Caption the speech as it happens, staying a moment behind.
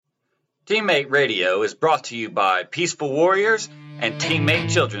Teammate Radio is brought to you by Peaceful Warriors and Teammate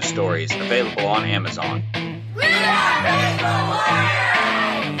Children's Stories, available on Amazon. We are Peaceful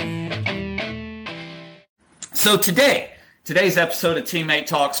Warriors! So today's episode of Teammate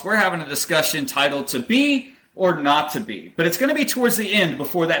Talks, we're having a discussion titled To Be or Not to Be. But it's going to be towards the end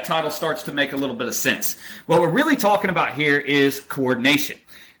before that title starts to make a little bit of sense. What we're really talking about here is coordination.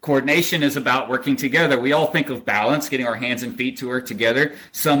 Coordination is about working together. We all think of balance, getting our hands and feet to work together.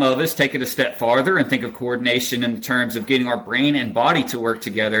 Some of us take it a step farther and think of coordination in terms of getting our brain and body to work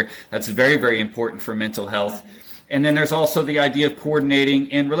together. That's very, very important for mental health. And then there's also the idea of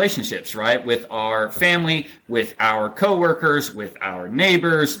coordinating in relationships, right? With our family, with our coworkers, with our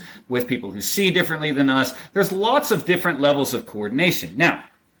neighbors, with people who see differently than us. There's lots of different levels of coordination. Now,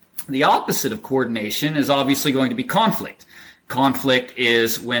 the opposite of coordination is obviously going to be conflict. Conflict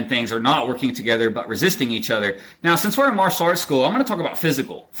is when things are not working together but resisting each other. Now, since we're in martial arts school, I'm going to talk about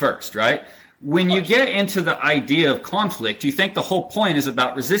physical first, right? When you get into the idea of conflict, you think the whole point is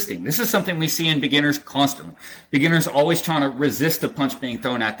about resisting. This is something we see in beginners constantly. Beginners always trying to resist a punch being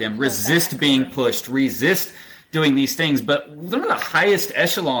thrown at them, resist being pushed, resist doing these things. But one of the highest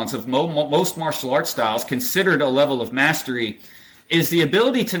echelons of most martial arts styles, considered a level of mastery, is the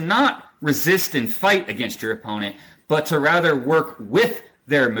ability to not resist and fight against your opponent, but to rather work with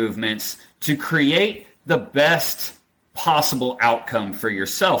their movements to create the best possible outcome for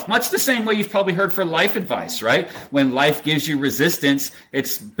yourself. Much the same way you've probably heard for life advice, right? When life gives you resistance,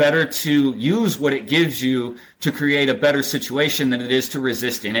 it's better to use what it gives you to create a better situation than it is to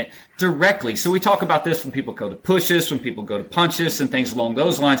resist in it directly. So we talk about this when people go to pushes, when people go to punches and things along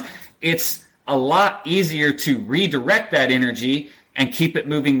those lines. It's a lot easier to redirect that energy and keep it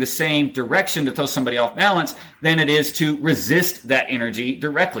moving the same direction to throw somebody off balance than it is to resist that energy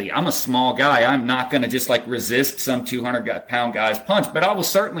directly. I'm a small guy. I'm not going to just resist some 200-pound guy's punch, but I will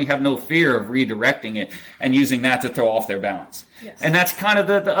certainly have no fear of redirecting it and using that to throw off their balance. Yes. And that's kind of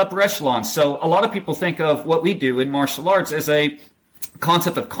the upper echelon. So a lot of people think of what we do in martial arts as a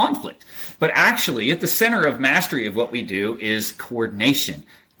concept of conflict. But actually, at the center of mastery of what we do is coordination,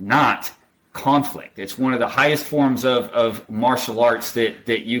 not conflict. It's one of the highest forms of martial arts that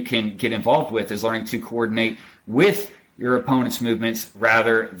you can get involved with, is learning to coordinate with your opponent's movements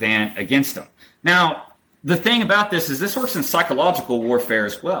rather than against them. Now, the thing about this is this works in psychological warfare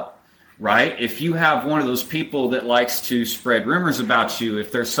as well, right? If you have one of those people that likes to spread rumors about you,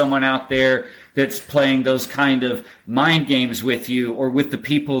 if there's someone out there that's playing those kind of mind games with you or with the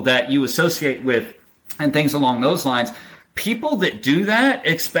people that you associate with and things along those lines, people that do that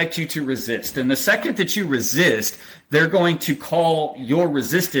expect you to resist. And the second that you resist, they're going to call your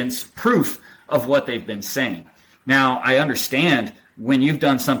resistance proof of what they've been saying. Now, I understand when you've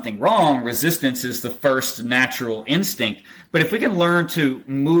done something wrong, resistance is the first natural instinct. But if we can learn to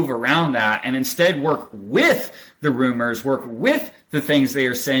move around that and instead work with the rumors, work with the things they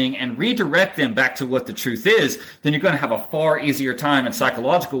are saying and redirect them back to what the truth is, then you're going to have a far easier time in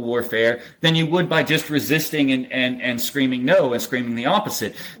psychological warfare than you would by just resisting and screaming no and screaming the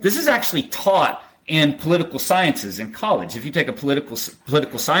opposite. This is actually taught in political sciences in college. If you take a political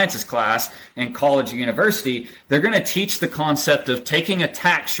sciences class in college or university, they're going to teach the concept of taking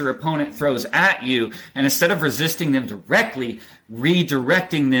attacks your opponent throws at you, and instead of resisting them directly,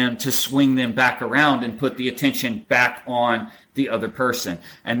 redirecting them to swing them back around and put the attention back on the other person.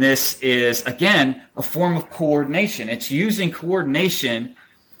 And this is, again, a form of coordination. It's using coordination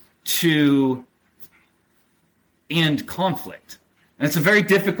to end conflict. And it's a very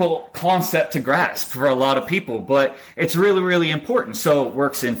difficult concept to grasp for a lot of people, but it's really, really important. So it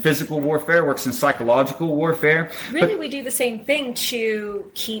works in physical warfare, works in psychological warfare. Really, we do the same thing to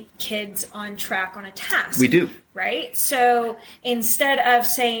keep kids on track on a task. We do. Right? So instead of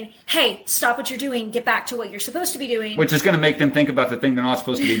saying, hey, stop what you're doing, get back to what you're supposed to be doing. Which is going to make them think about the thing they're not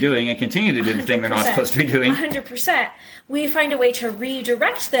supposed to be doing and continue to do the thing they're not supposed to be doing. 100%. We find a way to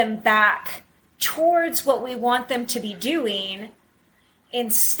redirect them back towards what we want them to be doing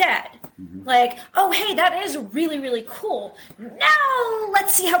instead. Like, oh, hey, that is really, really cool. Now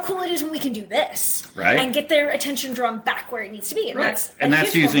let's see how cool it is when we can do this. Right. And get their attention drawn back where it needs to be. And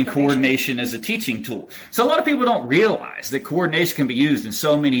that's using coordination as a teaching tool. So a lot of people don't realize that coordination can be used in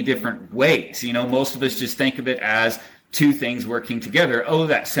so many different ways. You know, most of us just think of it as two things working together. Oh,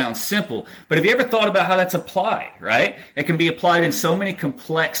 that sounds simple. But have you ever thought about how that's applied, right? It can be applied in so many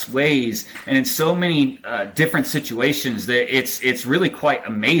complex ways and in so many different situations that it's really quite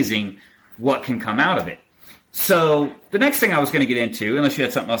amazing what can come out of it. So the next thing I was going to get into, unless you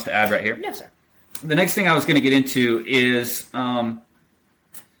had something else to add right here. No, sir. The next thing I was going to get into is one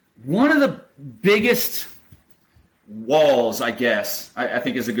of the biggest walls, I guess, I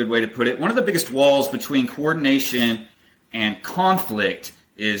think is a good way to put it. One of the biggest walls between coordination and conflict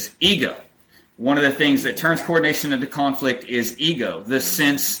is ego. One of the things that turns coordination into conflict is ego, the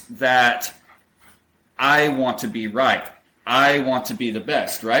sense that I want to be right. I want to be the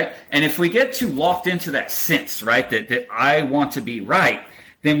best, right? And if we get too locked into that sense, right, that I want to be right,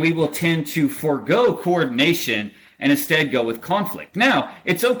 then we will tend to forego coordination and instead go with conflict. Now,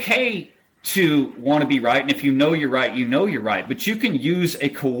 it's okay to want to be right, and if you know you're right, you know you're right, but you can use a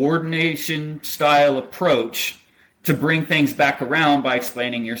coordination style approach to bring things back around by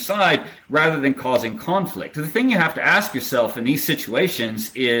explaining your side rather than causing conflict. The thing you have to ask yourself in these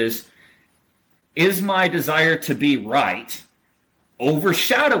situations is my desire to be right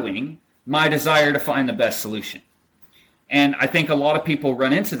overshadowing my desire to find the best solution? And I think a lot of people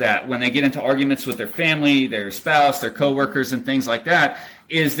run into that when they get into arguments with their family, their spouse, their coworkers, and things like that,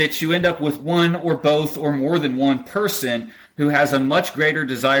 is that you end up with one or both or more than one person who has a much greater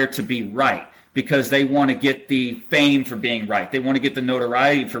desire to be right because they want to get the fame for being right. They want to get the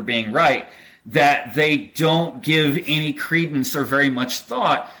notoriety for being right, that they don't give any credence or very much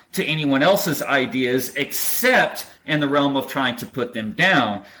thought to anyone else's ideas except in the realm of trying to put them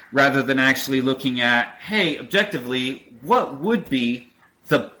down, rather than actually looking at, hey, objectively, what would be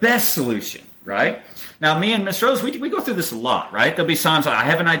the best solution, right? Now, me and Miss Rose, we go through this a lot, right? There'll be times I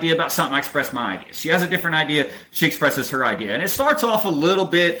have an idea about something, I express my idea. She has a different idea, she expresses her idea. And it starts off a little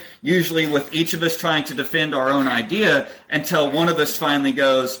bit, usually with each of us trying to defend our own idea until one of us finally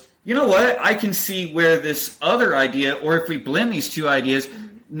goes, you know what, I can see where this other idea, or if we blend these two ideas,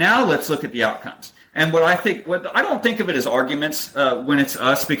 now let's look at the outcomes. And I don't think of it as arguments when it's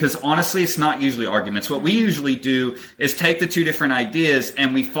us, because honestly, it's not usually arguments. What we usually do is take the two different ideas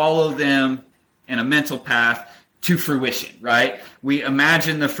and we follow them in a mental path to fruition, right? We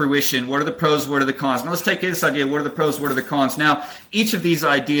imagine the fruition. What are the pros? What are the cons? Now let's take this idea. What are the pros? What are the cons? Now, each of these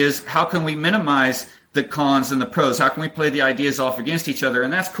ideas, how can we minimize the cons and the pros? How can we play the ideas off against each other?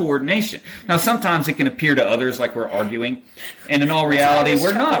 And that's coordination. Now, sometimes it can appear to others like we're arguing, and in all reality,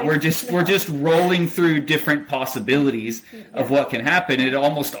 we're not. We're just rolling through different possibilities of what can happen. And it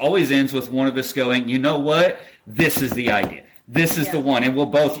almost always ends with one of us going, you know what? This is the idea. This is the one, and we'll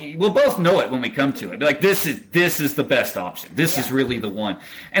both know it when we come to it. Like this is the best option. This is really the one.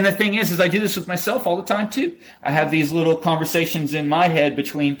 And the thing is I do this with myself all the time too. I have these little conversations in my head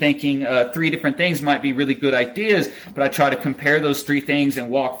between thinking three different things might be really good ideas, but I try to compare those three things and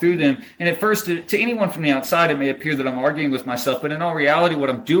walk through them. And at first, to anyone from the outside, it may appear that I'm arguing with myself, but in all reality, what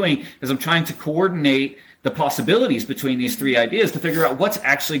I'm doing is I'm trying to coordinate the possibilities between these three ideas to figure out what's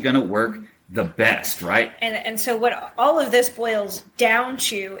actually going to work the best, right? And so what all of this boils down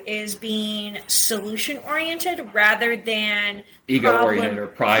to is being solution-oriented rather than ego-oriented or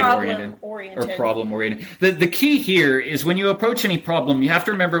pride-oriented or problem-oriented. The key here is when you approach any problem, you have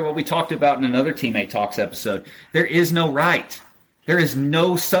to remember what we talked about in another Teammate Talks episode. There is no right. There is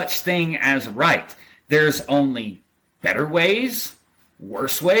no such thing as right. There's only better ways,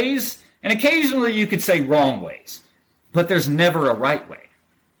 worse ways, and occasionally you could say wrong ways. But there's never a right way.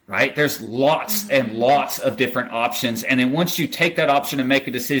 Right? There's lots and lots of different options. And then once you take that option and make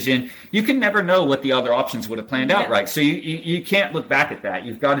a decision, you can never know what the other options would have planned out, right? So you can't look back at that.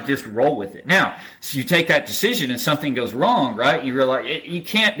 You've got to just roll with it. Now, so you take that decision and something goes wrong, right? You realize you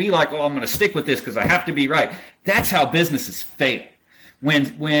can't be like, oh, I'm going to stick with this because I have to be right. That's how businesses fail.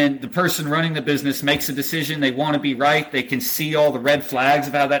 When the person running the business makes a decision, they want to be right. They can see all the red flags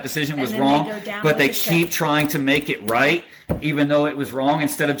of how that decision was wrong, but they keep trying to make it right, even though it was wrong,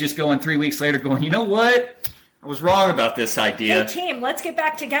 instead of just going 3 weeks later going, you know what? I was wrong about this idea. Hey, team, let's get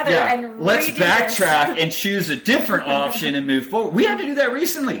back together and let's backtrack and choose a different option and move forward. We had to do that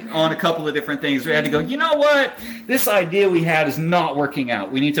recently on a couple of different things. We had to go, you know what? This idea we had is not working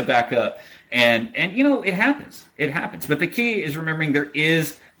out. We need to back up. And you know, it happens. It happens. But the key is remembering there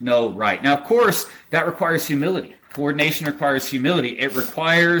is no right. Now, of course, that requires humility. Coordination requires humility. It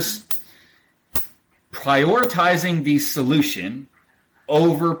requires prioritizing the solution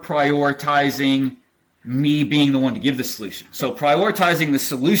over prioritizing me being the one to give the solution. So prioritizing the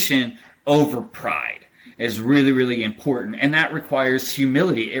solution over pride is really, really important. And that requires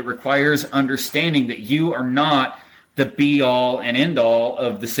humility. It requires understanding that you are not the be-all and end-all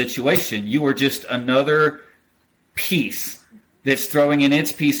of the situation. You are just another piece that's throwing in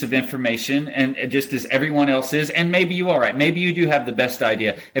its piece of information, and just as everyone else is, and maybe you are right. Maybe you do have the best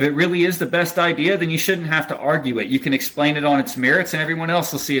idea. If it really is the best idea, then you shouldn't have to argue it. You can explain it on its merits, and everyone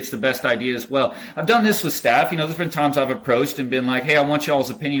else will see it's the best idea as well. I've done this with staff. You know, there's been times I've approached and been like, hey, I want y'all's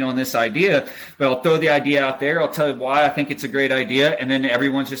opinion on this idea, but I'll throw the idea out there. I'll tell you why I think it's a great idea, and then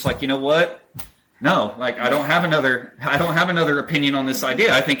everyone's just like, you know what? No, like I don't have another opinion on this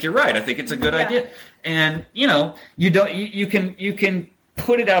idea. I think you're right. I think it's a good idea. And you can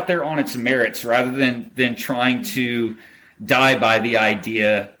put it out there on its merits rather than trying to die by the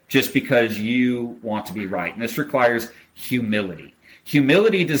idea just because you want to be right. And this requires humility.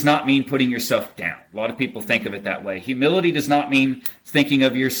 Humility does not mean putting yourself down. A lot of people think of it that way. Humility does not mean thinking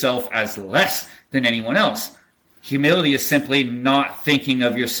of yourself as less than anyone else. Humility is simply not thinking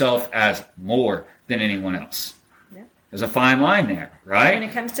of yourself as more than anyone else. Yeah. There's a fine line there, right? When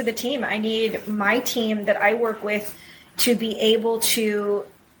it comes to the team, I need my team that I work with to be able to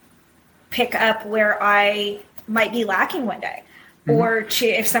pick up where I might be lacking one day. Or to,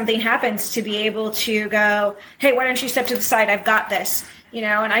 if something happens, to be able to go, hey, why don't you step to the side? I've got this,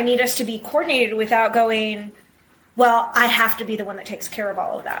 and I need us to be coordinated without going, well, I have to be the one that takes care of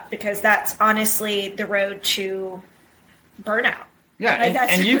all of that, because that's honestly the road to burnout. Yeah,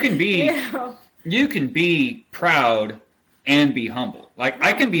 and you can be you can be proud and be humble. Like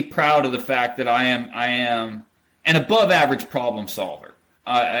I can be proud of the fact that I am an above average problem solver,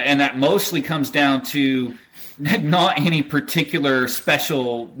 and that mostly comes down to not any particular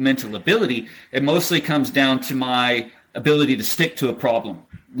special mental ability. It mostly comes down to my ability to stick to a problem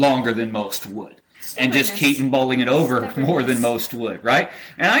longer than most would. And just keep mulling it over more than most would, right?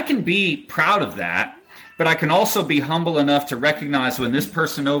 And I can be proud of that, but I can also be humble enough to recognize when this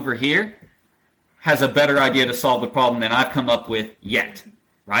person over here has a better idea to solve the problem than I've come up with yet,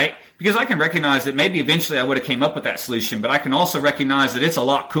 right? Because I can recognize that maybe eventually I would have came up with that solution, but I can also recognize that it's a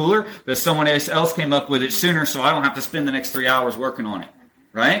lot cooler that someone else came up with it sooner, so I don't have to spend the next 3 hours working on it,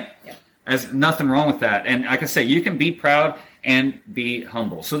 right? Yeah. There's nothing wrong with that. And like I say, you can be proud and be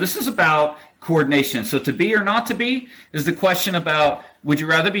humble. So this is about coordination. So to be or not to be is the question about, would you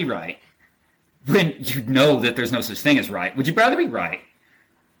rather be right when you know that there's no such thing as right? Would you rather be right,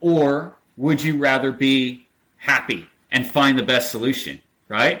 or would you rather be happy and find the best solution,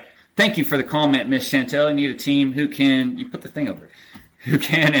 right? Thank you for the comment, Miss Chantel. You need a team who can, you put the thing over, who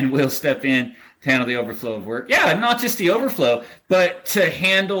can and will step in to handle the overflow of work. Yeah, not just the overflow, but to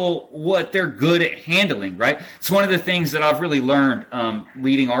handle what they're good at handling, right? It's one of the things that I've really learned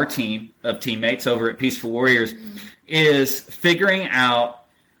leading our team of teammates over at Peaceful Warriors is figuring out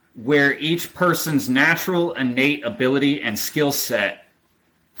where each person's natural innate ability and skill set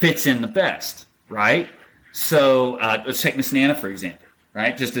fits in the best, right? So let's take Miss Nana, for example,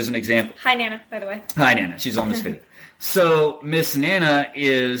 right? Just as an example. Hi, Nana, by the way. Hi, Nana. She's on this video. So Miss Nana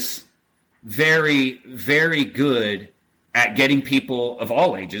is very, very good at getting people of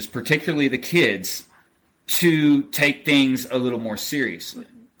all ages, particularly the kids, to take things a little more seriously.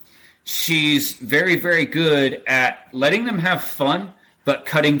 She's very, very good at letting them have fun, but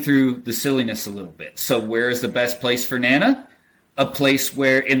cutting through the silliness a little bit. So where is the best place for Nana? A place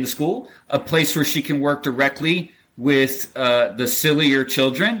where, in the school, a place where she can work directly with the sillier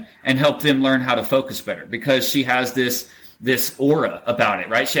children and help them learn how to focus better, because she has this aura about it,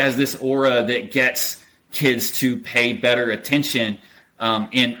 right? She has this aura that gets kids to pay better attention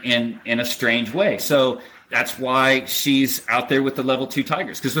in a strange way. So that's why she's out there with the level 2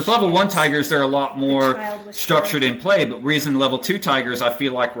 Tigers. Because with level 1 Tigers, they're a lot more structured in play. But the reason level 2 Tigers I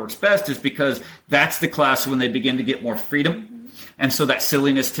feel like works best is because that's the class when they begin to get more freedom. And so that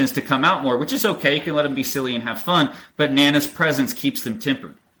silliness tends to come out more, which is okay. You can let them be silly and have fun. But Nana's presence keeps them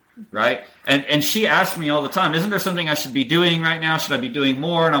tempered, right? And she asks me all the time, isn't there something I should be doing right now? Should I be doing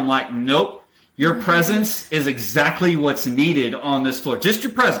more? And I'm like, nope. Your presence is exactly what's needed on this floor. Just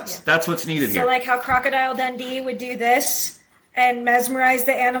your presence. Yeah. That's what's needed here. So like how Crocodile Dundee would do this and mesmerize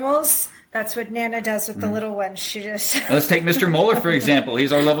the animals, that's what Nana does with the little ones. She just... Let's take Mr. Moeller, for example.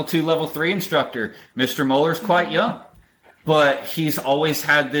 He's our level 2, level 3 instructor. Mr. Moeller's quite young, but he's always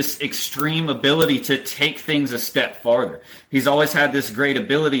had this extreme ability to take things a step farther. He's always had this great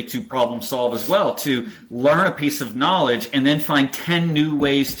ability to problem solve as well, to learn a piece of knowledge and then find 10 new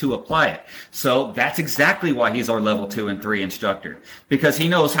ways to apply it. So that's exactly why he's our level 2 and 3 instructor, because he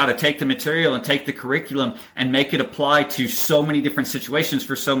knows how to take the material and take the curriculum and make it apply to so many different situations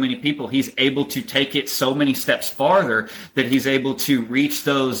for so many people. He's able to take it so many steps farther that he's able to reach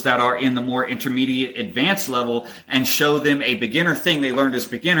those that are in the more intermediate advanced level and show them a beginner thing they learned as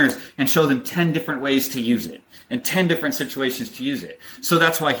beginners and show them 10 different ways to use it and 10 different situations to use it. So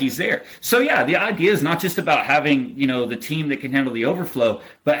that's why he's there. So yeah, the idea is not just about having, the team that can handle the overflow,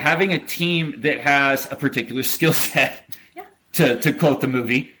 but having a team that has a particular skill set. Yeah. To quote the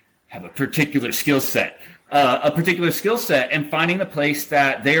movie, have a particular skill set. And finding the place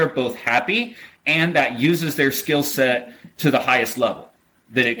that they are both happy and that uses their skill set to the highest level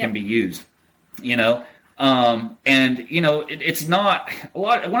that it can be used. And, it's not a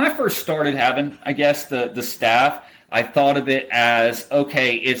lot. When I first started having, I guess, the staff, I thought of it as,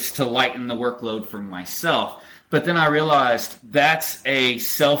 okay, it's to lighten the workload for myself. But then I realized that's a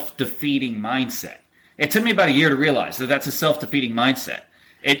self-defeating mindset. It took me about a year to realize that that's a self-defeating mindset.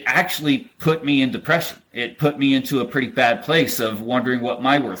 It actually put me in depression. It put me into a pretty bad place of wondering what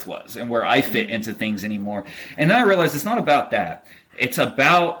my worth was and where I fit into things anymore. And then I realized it's not about that. It's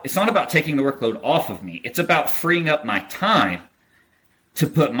not about taking the workload off of me. It's about freeing up my time to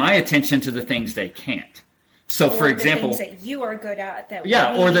put my attention to the things they can't. So, for example, the things that you are good at, that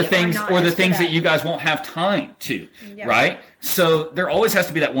or the things that you guys won't have time to, right? So there always has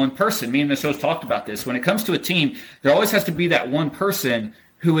to be that one person. Me and Ms. Rose talked about this. When it comes to a team, there always has to be that one person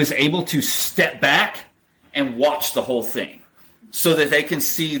who is able to step back and watch the whole thing, so that they can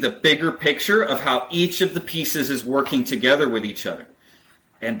see the bigger picture of how each of the pieces is working together with each other.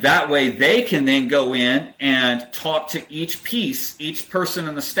 And that way they can then go in and talk to each piece, each person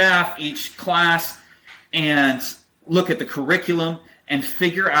in the staff, each class, and look at the curriculum and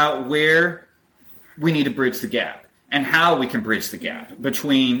figure out where we need to bridge the gap and how we can bridge the gap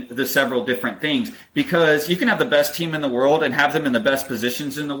between the several different things. Because you can have the best team in the world and have them in the best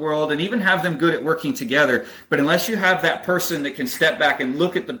positions in the world and even have them good at working together. But unless you have that person that can step back and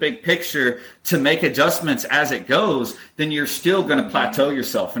look at the big picture to make adjustments as it goes, then you're still going to plateau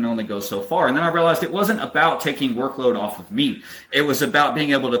yourself and only go so far. And then I realized it wasn't about taking workload off of me. It was about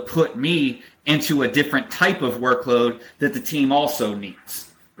being able to put me into a different type of workload that the team also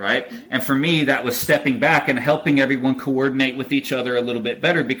needs, right? And for me, that was stepping back and helping everyone coordinate with each other a little bit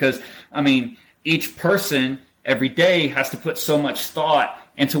better, because, each person every day has to put so much thought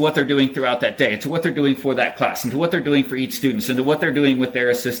into what they're doing throughout that day, into what they're doing for that class, into what they're doing for each student, into what they're doing with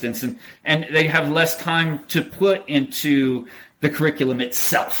their assistants, and they have less time to put into the curriculum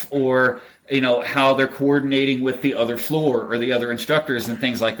itself, or how they're coordinating with the other floor or the other instructors and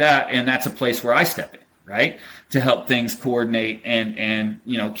things like that. And that's a place where I step in, right, to help things coordinate and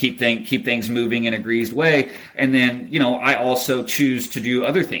keep things moving in a greased way. And then, I also choose to do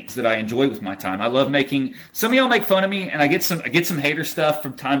other things that I enjoy with my time. I love making, some of y'all make fun of me, and I get some hater stuff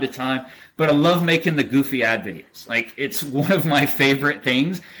from time to time, but I love making the goofy ad videos. Like, it's one of my favorite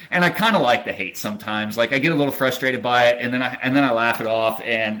things, and I kind of like the hate sometimes. Like, I get a little frustrated by it, and then I laugh it off,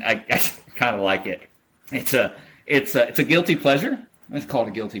 and I kind of like it. It's a guilty pleasure. It's called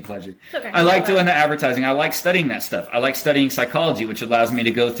a guilty pleasure. Okay. I like doing the advertising. I like studying that stuff. I like studying psychology, which allows me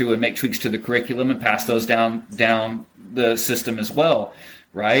to go through and make tweaks to the curriculum and pass those down the system as well,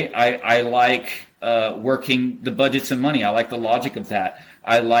 right? I like working the budgets and money. I like the logic of that.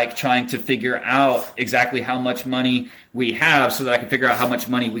 I like trying to figure out exactly how much money we have so that I can figure out how much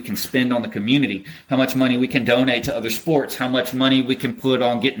money we can spend on the community, how much money we can donate to other sports, how much money we can put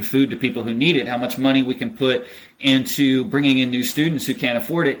on getting food to people who need it, how much money we can put into bringing in new students who can't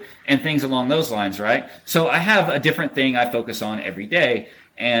afford it, and things along those lines, right? So I have a different thing I focus on every day.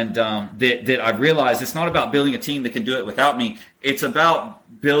 And that I've realized it's not about building a team that can do it without me. It's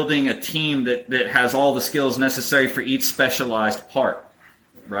about building a team that has all the skills necessary for each specialized part,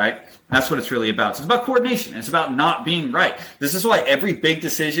 right? That's what it's really about. So it's about coordination. It's about not being right. This is why every big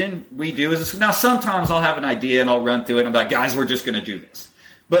decision we do is, now sometimes I'll have an idea and I'll run through it and I'm like, guys, we're just going to do this.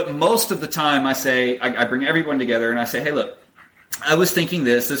 But most of the time I bring everyone together and I say, hey, look, I was thinking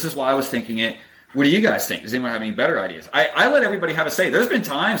this. This is why I was thinking it. What do you guys think? Does anyone have any better ideas? I let everybody have a say. There's been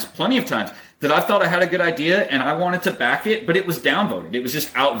times, plenty of times, that I thought I had a good idea and I wanted to back it, but it was downvoted. It was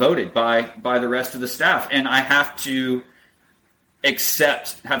just outvoted by the rest of the staff. And I have to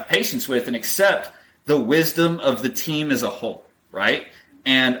have patience with and accept the wisdom of the team as a whole, right?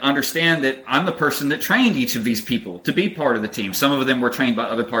 And understand that I'm the person that trained each of these people to be part of the team. Some of them were trained by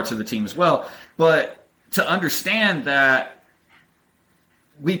other parts of the team as well. But to understand that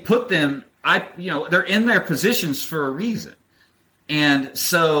we put them, they're in their positions for a reason. And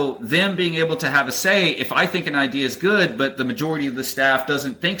so them being able to have a say, if I think an idea is good, but the majority of the staff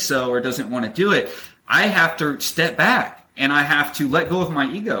doesn't think so or doesn't want to do it, I have to step back and I have to let go of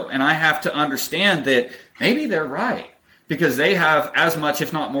my ego. And I have to understand that maybe they're right because they have as much,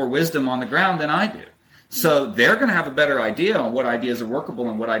 if not more, wisdom on the ground than I do. So they're going to have a better idea on what ideas are workable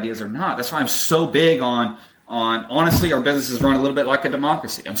and what ideas are not. That's why I'm so big on honestly, our business is run a little bit like a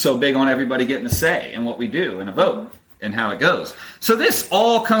democracy. I'm so big on everybody getting a say in what we do and a vote and how it goes. So this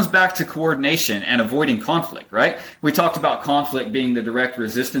all comes back to coordination and avoiding conflict, right? We talked about conflict being the direct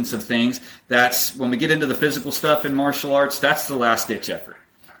resistance of things. That's when we get into the physical stuff in martial arts, that's the last ditch effort.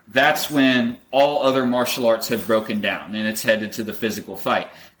 That's when all other martial arts have broken down and it's headed to the physical fight.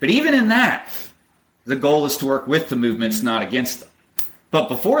 But even in that, the goal is to work with the movements, not against them. But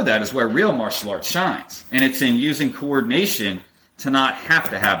before that is where real martial arts shines. And it's in using coordination to not have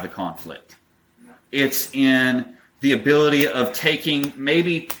to have the conflict. It's in the ability of taking,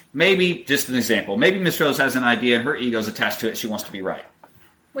 maybe just an example, maybe Miss Rose has an idea and her ego's attached to it. She wants to be right.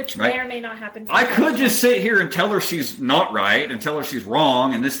 Which may or may not happen. I could just sit here and tell her she's not right and tell her she's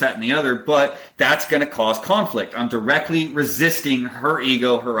wrong and this, that, and the other, but that's going to cause conflict. I'm directly resisting her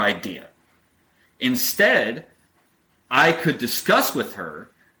ego, her idea. Instead, I could discuss with her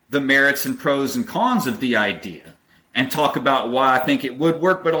the merits and pros and cons of the idea and talk about why I think it would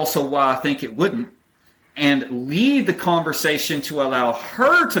work, but also why I think it wouldn't, and lead the conversation to allow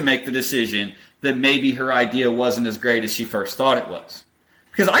her to make the decision that maybe her idea wasn't as great as she first thought it was.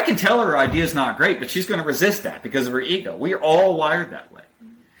 Because I can tell her idea is not great, but she's going to resist that because of her ego. We are all wired that way.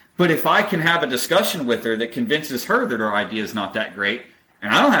 But if I can have a discussion with her that convinces her that her idea is not that great,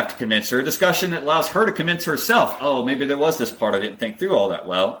 and I don't have to convince her, a discussion that allows her to convince herself, oh, maybe there was this part I didn't think through all that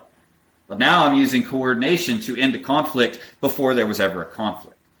well. But now I'm using coordination to end a conflict before there was ever a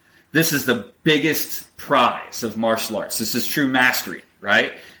conflict. This is the biggest prize of martial arts. This is true mastery,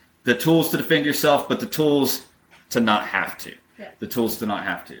 right? The tools to defend yourself, but the tools to not have to. The tools to not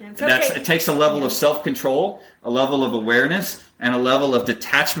have to. It takes a level of self-control, a level of awareness, and a level of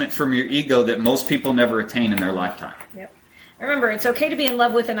detachment from your ego that most people never attain in their lifetime. Yep. Remember, it's okay to be in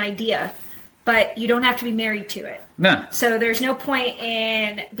love with an idea, but you don't have to be married to it. No. So there's no point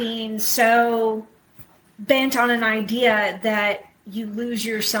in being so bent on an idea that you lose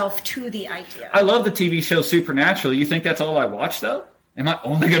yourself to the idea. I love the TV show Supernatural. You think that's all I watch, though? Am I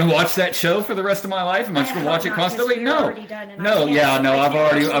only going to watch that show for the rest of my life? Am I just going to watch it constantly? No. I've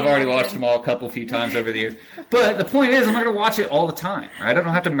already watched them all a few times over the years. But the point is, I'm not going to watch it all the time. Right? I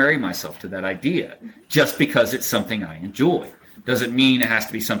don't have to marry myself to that idea just because it's something I enjoy. Doesn't mean it has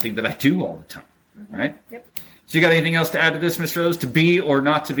to be something that I do all the time. Right? Yep. So you got anything else to add to this, Ms. Rose? To be or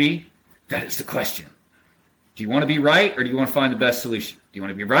not to be? That is the question. Do you want to be right or do you want to find the best solution? Do you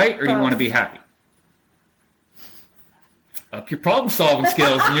want to be right or do you want to be happy? Up your problem-solving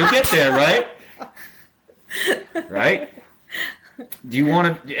skills, and you'll get there, right? Right? Do you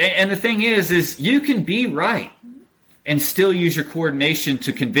want to? And the thing is you can be right and still use your coordination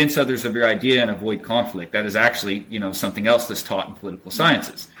to convince others of your idea and avoid conflict. That is actually, something else that's taught in political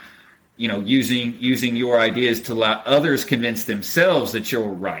sciences. Using your ideas to let others convince themselves that you're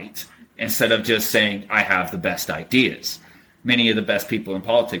right instead of just saying, I have the best ideas. Many of the best people in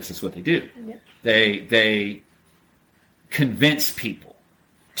politics, that's what they do. Yeah. They convince people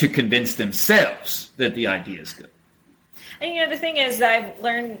to convince themselves that the idea is good. And the thing is that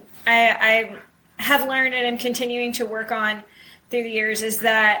I have learned and am continuing to work on through the years is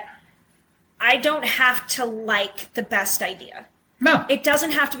that I don't have to like the best idea. No. It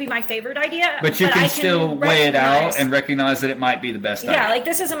doesn't have to be my favorite idea. But you can still weigh it out and recognize that it might be the best idea. Yeah, like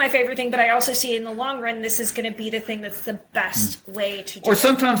this isn't my favorite thing, but I also see in the long run this is going to be the thing that's the best way to do it. Or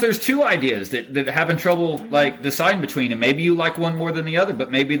sometimes there's two ideas that having trouble deciding between, and maybe you like one more than the other, but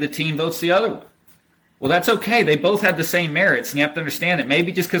maybe the team votes the other one. Well, that's okay. They both have the same merits, and you have to understand that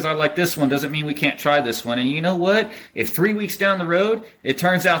maybe just because I like this one doesn't mean we can't try this one. And you know what? If 3 weeks down the road, it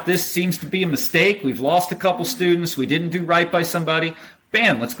turns out this seems to be a mistake, we've lost a couple students, we didn't do right by somebody,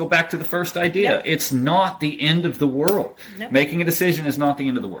 bam, let's go back to the first idea. Yep. It's not the end of the world. Nope. Making a decision is not the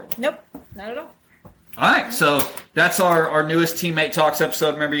end of the world. Nope, not at all. All right, so that's our newest Teammate Talks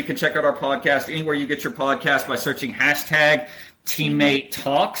episode. Remember, you can check out our podcast anywhere you get your podcast by searching hashtag Teammate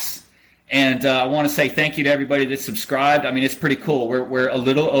Talks. And I want to say thank you to everybody that subscribed. I mean, it's pretty cool. We're a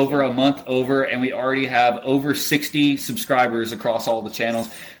little over a month over, and we already have over 60 subscribers across all the channels,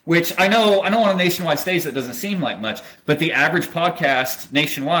 which I know on a nationwide stage that doesn't seem like much, but the average podcast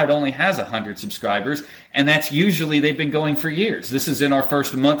nationwide only has 100 subscribers, and that's usually they've been going for years. This is in our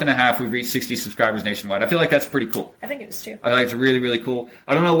first month and a half. We've reached 60 subscribers nationwide. I feel like that's pretty cool. I think it is too. I think it's really, really cool.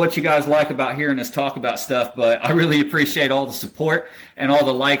 I don't know what you guys like about hearing us talk about stuff, but I really appreciate all the support and all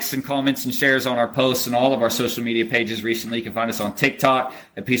the likes and comments and shares on our posts and all of our social media pages recently. You can find us on TikTok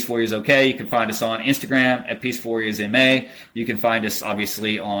at Peace Warriors OK. You can find us on Instagram at Peace Warriors MA. You can find us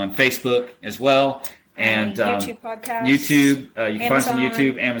obviously on Facebook as well. And YouTube podcasts. YouTube. You can find us on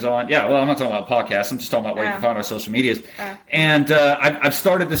YouTube, Amazon. Yeah, well, I'm not talking about podcasts. I'm just talking about where you can find our social medias. And I've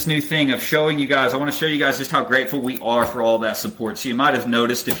started this new thing of showing you guys. I want to show you guys just how grateful we are for all that support. So you might have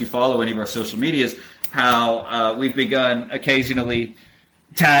noticed if you follow any of our social medias how we've begun occasionally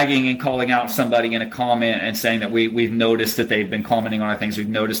tagging and calling out somebody in a comment and saying that we've noticed that they've been commenting on our things. We've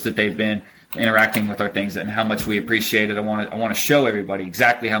noticed that they've been interacting with our things and how much we appreciate it. I want to show everybody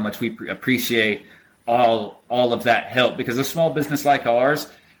exactly how much we appreciate all of that help, because a small business like ours,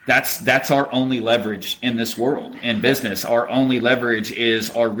 That's our only leverage in this world, in business. Our only leverage is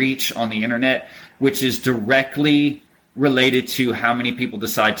our reach on the internet, which is directly related to how many people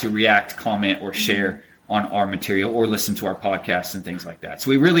decide to react, comment, or share on our material or listen to our podcasts and things like that. So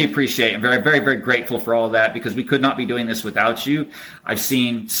we really appreciate and very, very, very grateful for all of that, because we could not be doing this without you. I've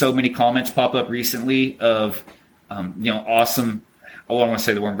seen so many comments pop up recently of, awesome, I want to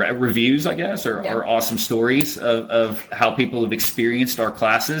say the word reviews, I guess, or awesome stories of how people have experienced our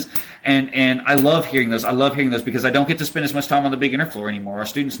classes. And I love hearing those. I love hearing those because I don't get to spend as much time on the beginner floor anymore. Our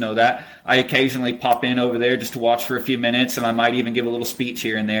students know that. I occasionally pop in over there just to watch for a few minutes, and I might even give a little speech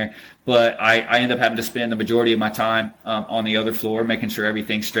here and there. But I end up having to spend the majority of my time on the other floor, making sure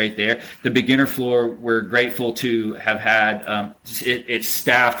everything's straight there. The beginner floor, we're grateful to have had. It's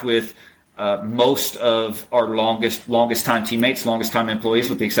staffed with most of our longest time teammates, longest time employees,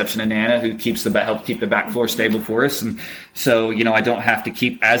 with the exception of Nana, who helps keep the back floor stable for us. And so, I don't have to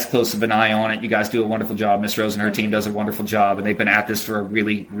keep as close of an eye on it. You guys do a wonderful job. Miss Rose and her team does a wonderful job, and they've been at this for a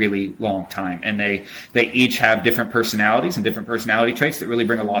really, really long time. And they each have different personalities and different personality traits that really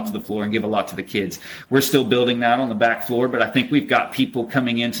bring a lot to the floor and give a lot to the kids. We're still building that on the back floor, but I think we've got people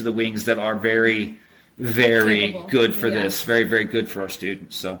coming into the wings that are very, very good for this, very, very good for our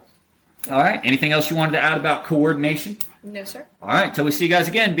students. So. All right. Anything else you wanted to add about coordination? No, sir. All right. Till we see you guys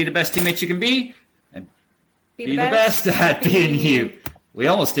again. Be the best teammates you can be, and be the best at being you. We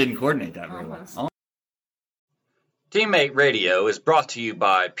almost didn't coordinate that very well. Teammate Radio is brought to you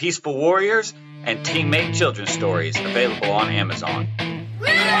by Peaceful Warriors and Teammate Children's Stories, available on Amazon. We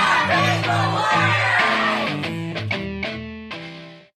are Peaceful Warriors!